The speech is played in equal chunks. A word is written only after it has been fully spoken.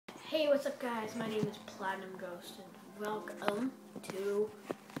Hey, what's up guys? My name is Platinum Ghost and welcome to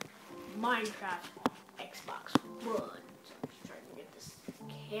Minecraft Xbox One. So I'm just trying to get this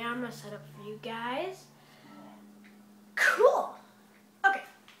camera set up for you guys. Cool! Okay,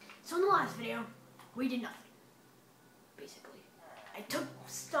 so in the last video, we did nothing. Basically. I took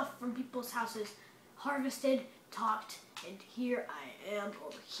stuff from people's houses, harvested, talked, and here I am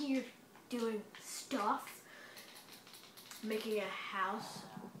over here doing stuff. Making a house.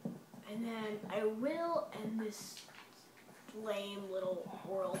 And then I will end this lame little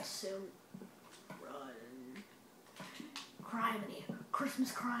world soon. Run. Criminy.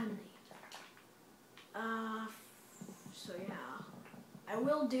 Christmas criminy. So yeah. I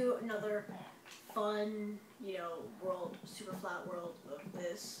will do another fun, world, super flat world of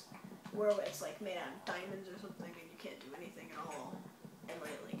this. Where it's like made out of diamonds or something and you can't do anything at all. And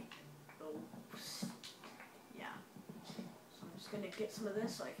gonna get some of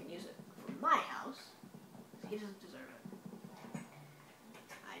this so I can use it for my house. He doesn't deserve it.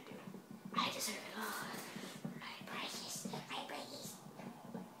 I do. I deserve it. Oh, my precious, my precious.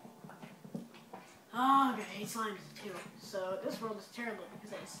 Oh, okay, I hate slimes too. So this world is terrible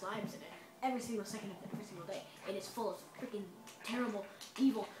because it has slimes in it every single second of every single day. It is full of freaking terrible,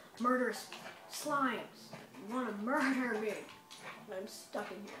 evil, murderous slimes that want to murder me. And I'm stuck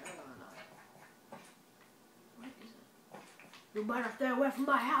in here. I don't know. You better stay away from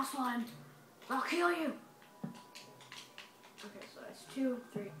my house, slime. I'll kill you. Okay, so that's 2,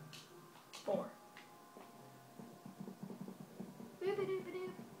 3, 4. Boop, boop, boop,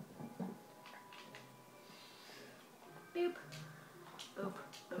 boop. Boop,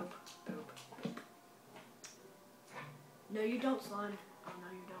 boop, boop, boop. No, you don't, slime. Oh, no,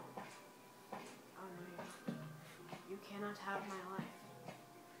 you don't. Oh, no, you don't. You cannot have my life.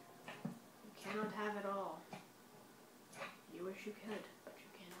 You cannot have it all. You wish you could, but you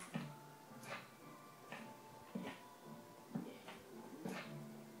cannot.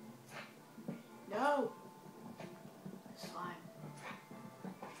 No! Slime.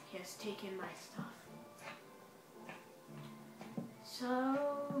 He has taken my stuff.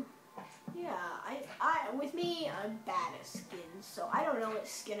 So, yeah, with me, I'm bad at skins, so I don't know what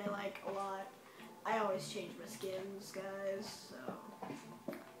skin I like a lot. I always change my skins, guys, so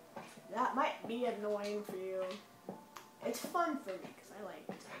that might be annoying for you. It's fun for me because I like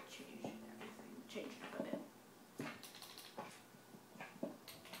to change everything, change it a bit.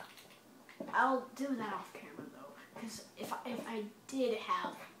 I'll do that off camera though, because if I did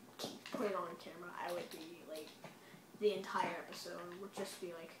put it on camera, I would be like the entire episode would just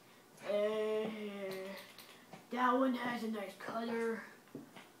be like, that one has a nice color,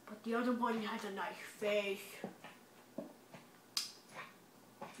 but the other one has a nice face.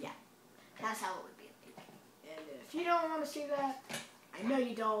 Yeah, that's how it would be. And if you don't want to see that, I know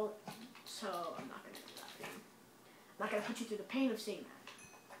you don't, so I'm not going to do that for you. I'm not going to put you through the pain of seeing that.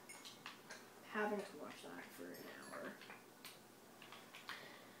 Having to watch that for an hour.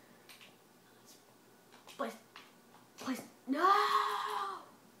 Please, no!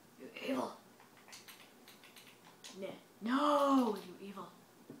 You evil. No, you evil.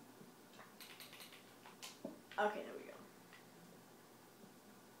 Okay, there we go.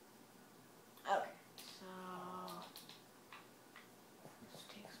 Okay.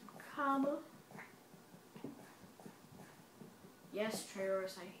 Comma. Yes,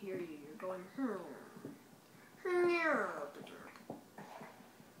 Trailers, I hear you. You're going,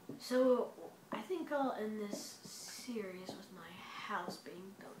 So, I think I'll end this series with my house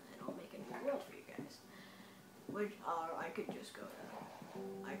being built, and I'll make a new world for you guys. Which, I could just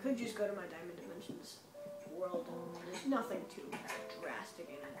go to my Diamond Dimensions world. There's nothing too drastic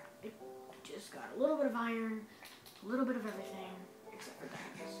in it. It just got a little bit of iron, a little bit of everything, except for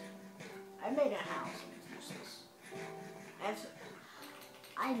diamonds. I made a house. It's useless.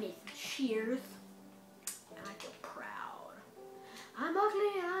 I made some shears, and I feel proud. I'm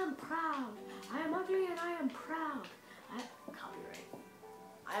ugly and I'm proud. I am ugly and I am proud. Copyright.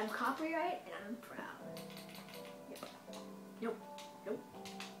 I am copyright and I'm proud. Yep. Nope. Nope.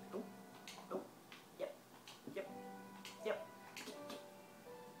 Nope. Nope. Yep. Yep. Yep.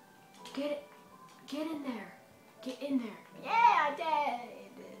 Get it. Get in there. Get in there. Yeah, I did.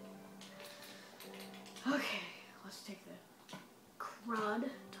 Okay, let's take the crud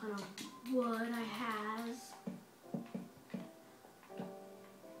ton of wood I has.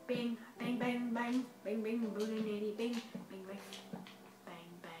 Bing, bang, bang, bang, bang, bang, booty nitty, bing, bang, bang, bang,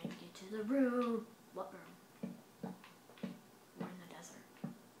 bang, get to the room. What room? We're in the desert.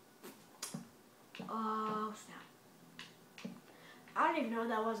 Oh, snap. I don't even know what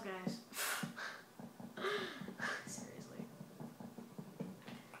that was, guys. Seriously.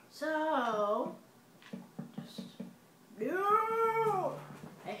 So, just no.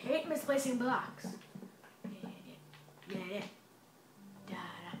 I hate misplacing blocks.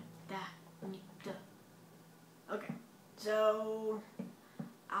 Okay, so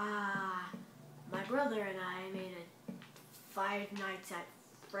my brother and I made a Five Nights at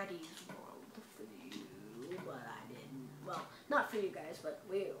Freddy's world for you, but I didn't. Well, not for you guys, but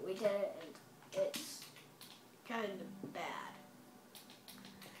we did it, and it's kind of bad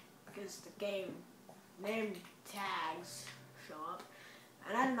because the game name tags show up,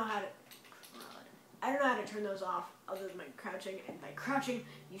 and I don't know how to. I don't know how to turn those off other than by crouching, and by crouching,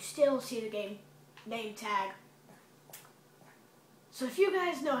 you still see the game name tag. So if you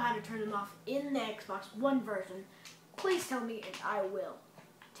guys know how to turn them off in the Xbox One version, please tell me and I will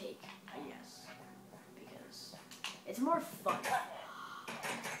take a yes. Because it's more fun.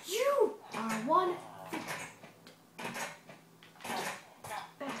 You are one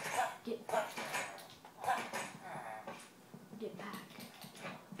back. Get back. Get back.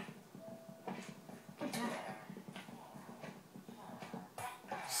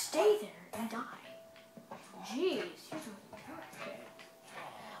 Stay there and die. Jeez, you're so okay.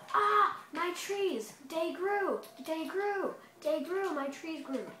 Ah, my trees. They grew. They grew. They grew. My trees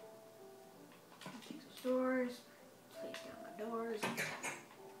grew. Take those doors. Place down my doors.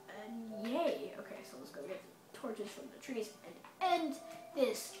 And yay. Okay, so let's go get the torches from the trees and end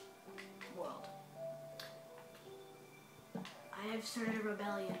this world. I have started a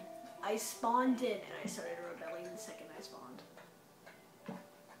rebellion. I spawned in and I started a rebellion the second I spawned.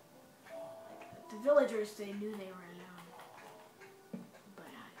 The villagers, they knew they were alone, but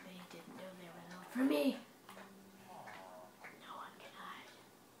they didn't know they were alone. For me, no one can hide.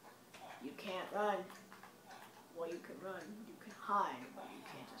 You can't run. Well, you can run. You can hide, but you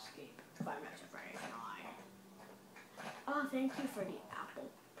can't escape. Five Nights at Freddy's, hide. Oh, thank you for the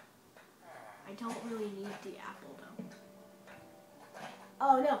apple. I don't really need the apple, though.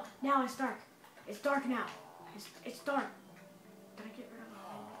 Oh, no. Now it's dark. It's dark now. It's dark. Did I get rid of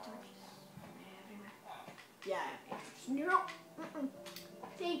all the torches? Yeah. No.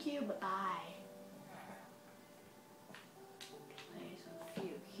 Thank you. Bye-bye. Place a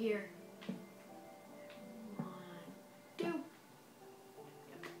few here. 1, 2. Yep.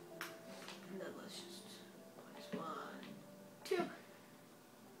 And then let's just place 1, 2,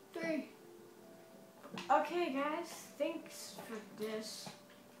 3. Okay, guys. Thanks for this.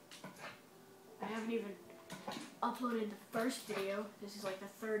 I haven't even uploaded the first video. This is like the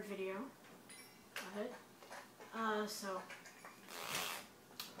third video of it. So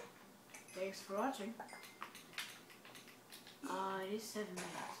thanks for watching. It is 7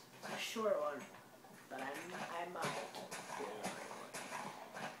 minutes. It's a short one, but I might do a longer one.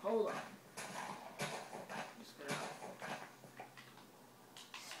 Hold on. I'm just gonna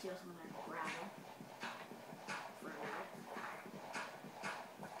steal some of that gravel for a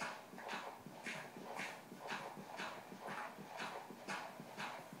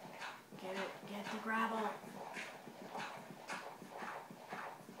minute. Get the gravel.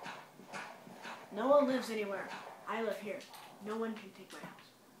 No one lives anywhere. I live here. No one can take my house.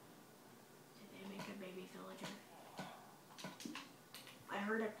 Did they make a baby villager? I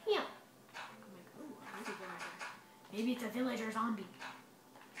heard a meow. I'm like, ooh, a baby villager. Maybe it's a villager zombie.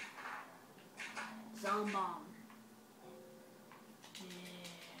 Zombomb.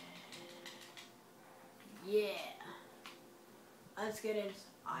 Yeah. Let's get in.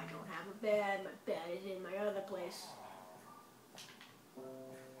 I don't have a bed. My bed is in my other place,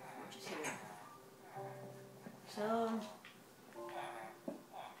 which is here. So,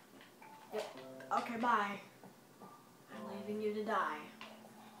 yep. Okay, bye. I'm leaving you to die.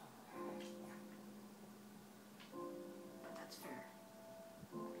 But that's fair,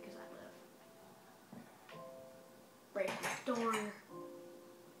 because I live. Break the door.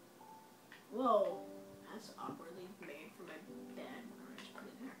 Whoa, that's awkwardly made for my bed. I'll just put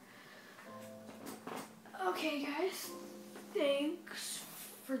it there. Okay, guys. Thanks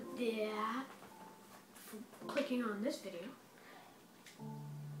for that. Clicking on this video.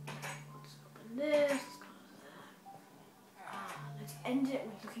 Let's open this. Let's close that. Let's end it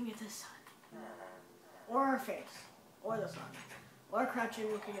with looking at the sun. Or our face. Or the sun. Or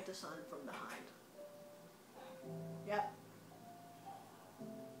crouching looking at the sun from behind. Yep.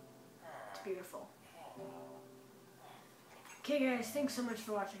 It's beautiful. Okay guys, thanks so much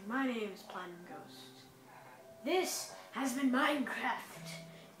for watching. My name is Platinum Ghost. This has been Minecraft.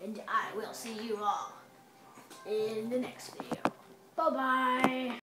 And I will see you all in the next video. Bye-bye.